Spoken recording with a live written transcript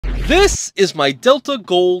This is my Delta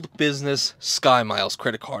Gold Business SkyMiles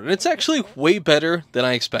credit card, and it's actually way better than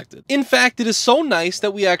I expected. In fact, it is so nice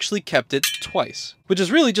that we actually kept it twice, which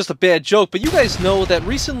is really just a bad joke, but you guys know that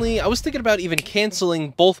recently I was thinking about even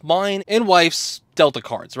canceling both mine and wife's Delta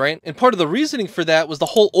cards, right? And part of the reasoning for that was the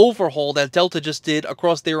whole overhaul that Delta just did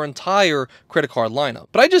across their entire credit card lineup.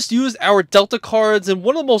 But I just used our Delta cards in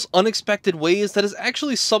one of the most unexpected ways that has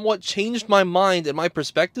actually somewhat changed my mind and my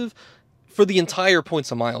perspective for the entire points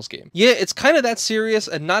and miles game. Yeah, it's kind of that serious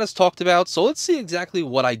and not as talked about, so let's see exactly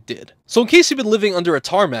what I did. So in case you've been living under a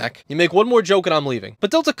tarmac, you make one more joke and I'm leaving. But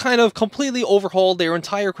Delta kind of completely overhauled their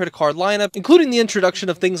entire credit card lineup, including the introduction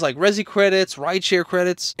of things like Resi credits, rideshare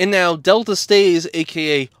credits, and now Delta Stays,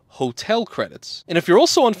 aka hotel credits. And if you're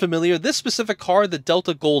also unfamiliar, this specific card, the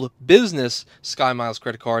Delta Gold Business SkyMiles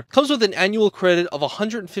credit card, comes with an annual credit of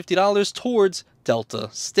 $150 towards Delta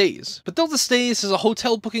Stays. But Delta Stays is a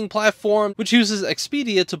hotel booking platform which uses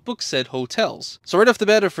Expedia to book said hotels. So right off the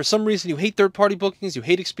bat, if for some reason you hate third-party bookings, you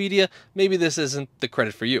hate Expedia, maybe this isn't the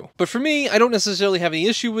credit for you. But for me, I don't necessarily have any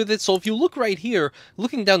issue with it, so if you look right here,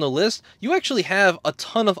 looking down the list, you actually have a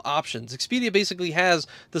ton of options. Expedia basically has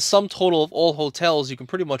the sum total of all hotels you can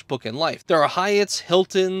pretty much book in life. There are Hyatts,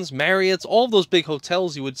 Hiltons, Marriotts, all of those big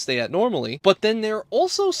hotels you would stay at normally, but then there are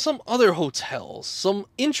also some other hotels, some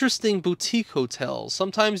interesting boutique hotels,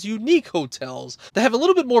 sometimes unique hotels that have a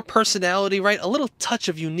little bit more personality, right? A little touch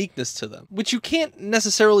of uniqueness to them, which you can't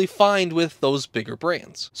necessarily find with those bigger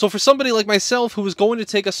brands. So for somebody like myself who was going to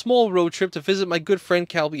take a small road trip to visit my good friend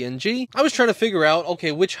Calby NG, I was trying to figure out,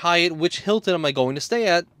 okay, which Hyatt, which Hilton am I going to stay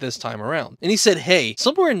at this time around? And he said, hey,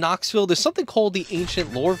 somewhere in Knoxville, there's something called the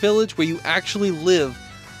Ancient Lore Village where you actually live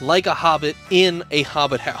like a hobbit in a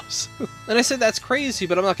hobbit house. And I said, that's crazy,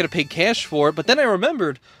 but I'm not going to pay cash for it. But then I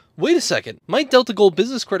remembered, wait a second, my Delta Gold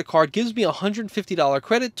Business credit card gives me a $150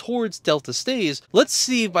 credit towards Delta Stays. Let's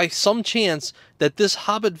see by some chance that this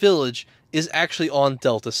Hobbit Village is actually on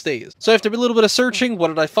Delta Stays. So after a little bit of searching, what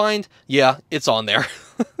did I find? Yeah, it's on there.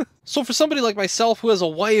 So for somebody like myself who has a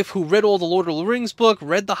wife who read all the Lord of the Rings book,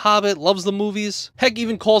 read The Hobbit, loves the movies, heck,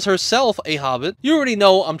 even calls herself a Hobbit, you already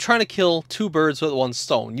know I'm trying to kill two birds with one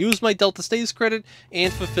stone. Use my Delta Stays credit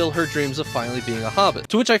and fulfill her dreams of finally being a Hobbit.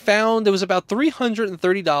 To which I found it was about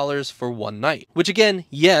 $330 for one night. Which again,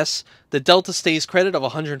 yes, the Delta Stays credit of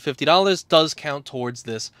 $150 does count towards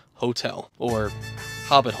this hotel, or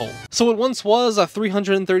Hobbit hole. So what once was a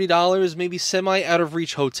 $330, maybe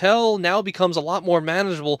semi-out-of-reach hotel, now becomes a lot more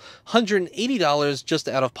manageable, $180 just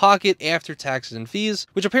out of pocket after taxes and fees,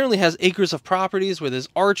 which apparently has acres of properties where there's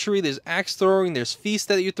archery, there's axe throwing, there's feasts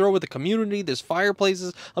that you throw with the community, there's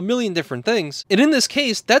fireplaces, a million different things. And in this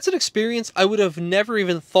case, that's an experience I would have never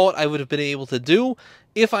even thought I would have been able to do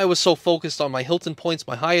if I was so focused on my Hilton points,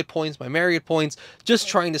 my Hyatt points, my Marriott points, just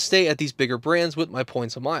trying to stay at these bigger brands with my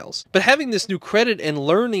points and miles. But having this new credit and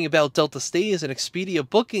learning about Delta Stays and Expedia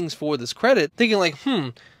bookings for this credit, thinking like,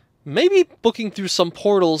 maybe booking through some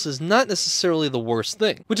portals is not necessarily the worst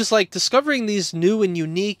thing. Which is like discovering these new and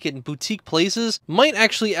unique and boutique places might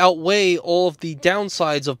actually outweigh all of the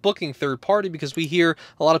downsides of booking third party, because we hear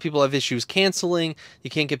a lot of people have issues canceling,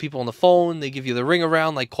 you can't get people on the phone, they give you the ring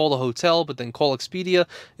around like call the hotel but then call Expedia.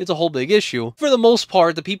 It's a whole big issue. For the most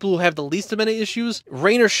part, the people who have the least amount of issues,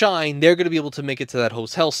 rain or shine, they're going to be able to make it to that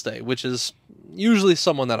hotel stay, which is usually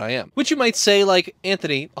someone that I am. Which you might say, like,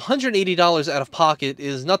 Anthony, $180 out of pocket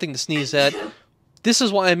is nothing to sneeze at. This is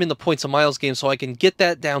why I'm in the points and miles game, so I can get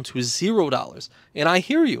that down to $0. And I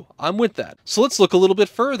hear you. I'm with that. So let's look a little bit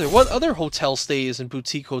further. What other hotel stays and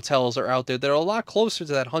boutique hotels are out there that are a lot closer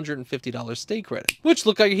to that $150 stay credit? Which,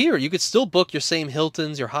 look like here, you could still book your same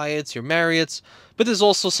Hiltons, your Hyatts, your Marriotts, but there's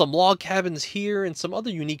also some log cabins here and some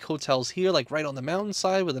other unique hotels here, like right on the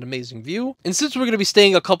mountainside with an amazing view. And since we're going to be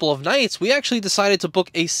staying a couple of nights, we actually decided to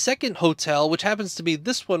book a second hotel, which happens to be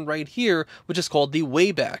this one right here, which is called the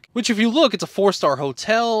Wayback. Which, if you look, it's a 4-star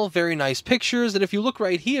hotel, very nice pictures, and if you look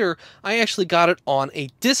right here, I actually got it on a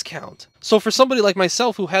discount. So for somebody like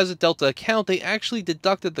myself who has a Delta account, they actually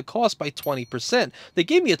deducted the cost by 20%. They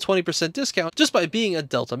gave me a 20% discount just by being a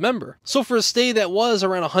Delta member. So for a stay that was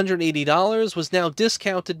around $180, was now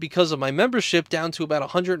discounted because of my membership down to about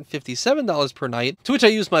 $157 per night, to which I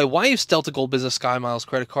used my wife's Delta Gold Business SkyMiles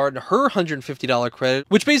credit card and her $150 credit,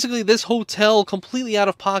 which basically this hotel completely out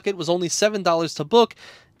of pocket was only $7 to book,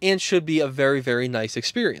 and should be a very, very nice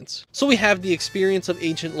experience. So we have the experience of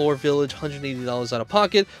Ancient Lore Village, $180 out of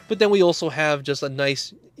pocket, but then we also have just a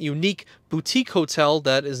nice, unique boutique hotel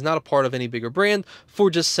that is not a part of any bigger brand for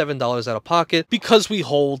just $7 out of pocket because we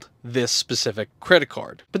hold this specific credit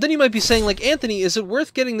card. But then you might be saying, like, Anthony, is it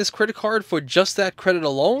worth getting this credit card for just that credit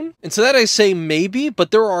alone? And to that I say maybe,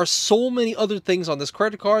 but there are so many other things on this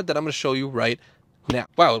credit card that I'm going to show you right now.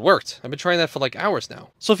 Wow, it worked. I've been trying that for like hours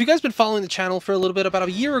now. So if you guys been following the channel for a little bit, about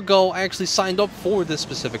a year ago, I actually signed up for this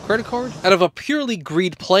specific credit card out of a purely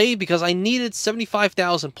greed play because I needed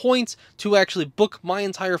 75,000 points to actually book my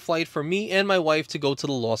entire flight for me and my wife to go to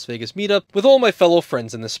the Las Vegas meetup with all my fellow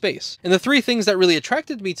friends in the space. And the three things that really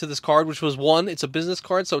attracted me to this card, which was one, it's a business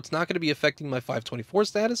card, so it's not going to be affecting my 524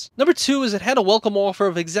 status. Number two is it had a welcome offer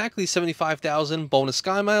of exactly 75,000 bonus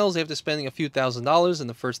SkyMiles after spending a few $1,000s in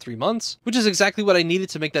the first 3 months, which is exactly what I needed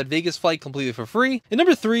to make that Vegas flight completely for free. And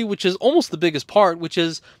number three, which is almost the biggest part, which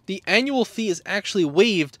is the annual fee is actually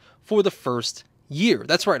waived for the first year.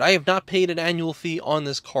 That's right, I have not paid an annual fee on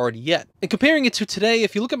this card yet. And comparing it to today,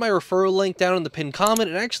 if you look at my referral link down in the pinned comment,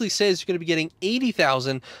 it actually says you're going to be getting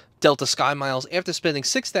 80,000 Delta SkyMiles after spending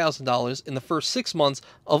 $6,000 in the first 6 months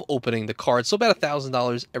of opening the card. So about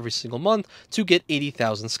 $1,000 every single month to get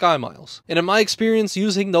 80,000 SkyMiles. And in my experience,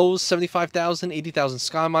 using those 75,000, 80,000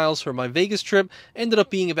 SkyMiles for my Vegas trip ended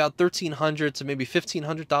up being about $1,300 to maybe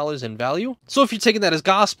 $1,500 in value. So if you're taking that as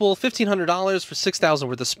gospel, $1,500 for $6,000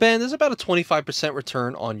 worth of spend is about a 25%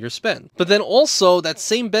 return on your spend. But then also, that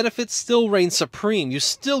same benefit still reigns supreme. You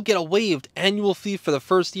still get a waived annual fee for the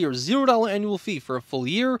first year, $0 annual fee for a full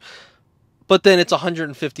year. But then it's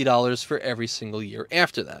 $150 for every single year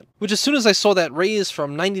after that. Which, as soon as I saw that raise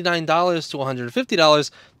from $99 to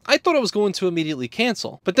 $150, I thought I was going to immediately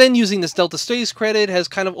cancel. But then using this Delta Stays credit has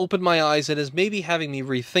kind of opened my eyes and is maybe having me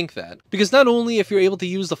rethink that. Because not only if you're able to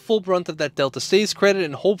use the full brunt of that Delta Stays credit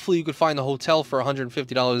and hopefully you could find a hotel for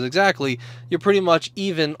 $150 exactly, you're pretty much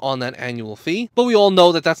even on that annual fee. But we all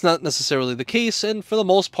know that that's not necessarily the case, and for the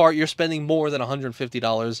most part you're spending more than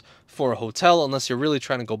 $150 for a hotel unless you're really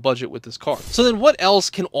trying to go budget with this card. So then what else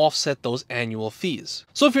can offset those annual fees?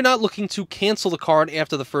 So if you're not looking to cancel the card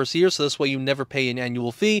after the first year, so this way you never pay an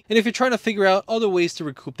annual fee, and if you're trying to figure out other ways to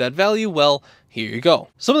recoup that value, well, here you go.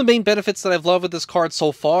 Some of the main benefits that I've loved with this card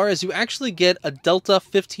so far is you actually get a Delta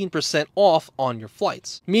 15% off on your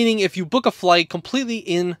flights. Meaning if you book a flight completely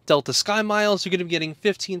in Delta SkyMiles, you're going to be getting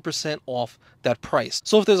 15% off that price.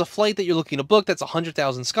 So if there's a flight that you're looking to book that's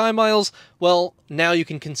 100,000 SkyMiles, well, now you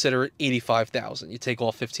can consider it 85,000. You take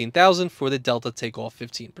off 15,000 for the Delta take off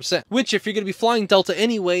 15%. Which, if you're going to be flying Delta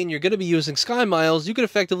anyway and you're going to be using SkyMiles, you could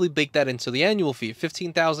effectively bake that into the annual fee.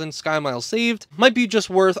 15,000 SkyMiles saved might be just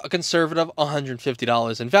worth a conservative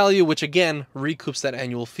 $150 in value, which again recoups that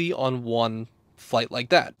annual fee on one flight like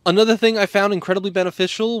that. Another thing I found incredibly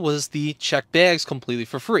beneficial was the checked bags completely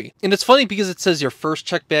for free. And it's funny because it says your first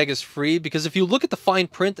checked bag is free, because if you look at the fine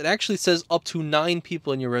print, it actually says up to 9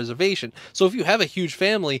 people in your reservation. So if you have a huge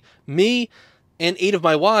family, me and 8 of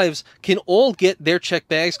my wives can all get their checked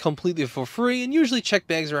bags completely for free, and usually checked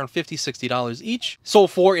bags are around $50, $60 each. So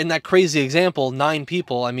for, in that crazy example, 9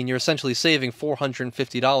 people, I mean, you're essentially saving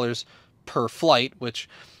 $450 per flight, which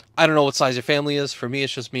I don't know what size your family is. For me,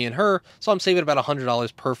 it's just me and her, so I'm saving about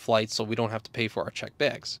 $100 per flight so we don't have to pay for our checked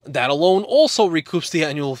bags. That alone also recoups the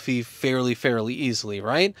annual fee fairly easily,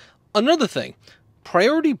 right? Another thing,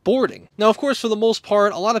 priority boarding. Now, of course, for the most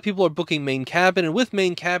part, a lot of people are booking main cabin, and with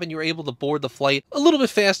main cabin, you're able to board the flight a little bit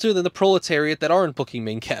faster than the proletariat that aren't booking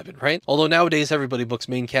main cabin, right? Although nowadays, everybody books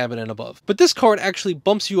main cabin and above. But this card actually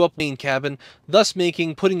bumps you up main cabin, thus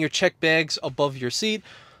making putting your checked bags above your seat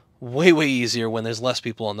way easier when there's less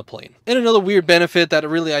people on the plane. And another weird benefit that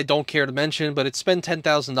really I don't care to mention, but it's spend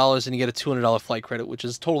 $10,000 and you get a $200 flight credit, which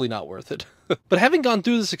is totally not worth it. But having gone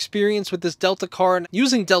through this experience with this Delta card,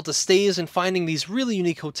 using Delta Stays and finding these really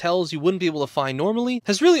unique hotels you wouldn't be able to find normally,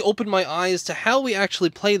 has really opened my eyes to how we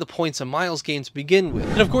actually play the points and miles game to begin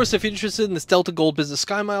with. And of course, if you're interested in this Delta Gold Business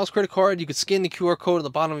SkyMiles credit card, you could scan the QR code at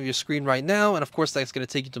the bottom of your screen right now, and of course that's going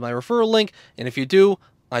to take you to my referral link, and if you do,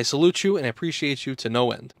 I salute you and I appreciate you to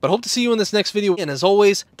no end. But hope to see you in this next video, and as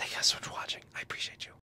always, thank you guys so much for watching. I appreciate you.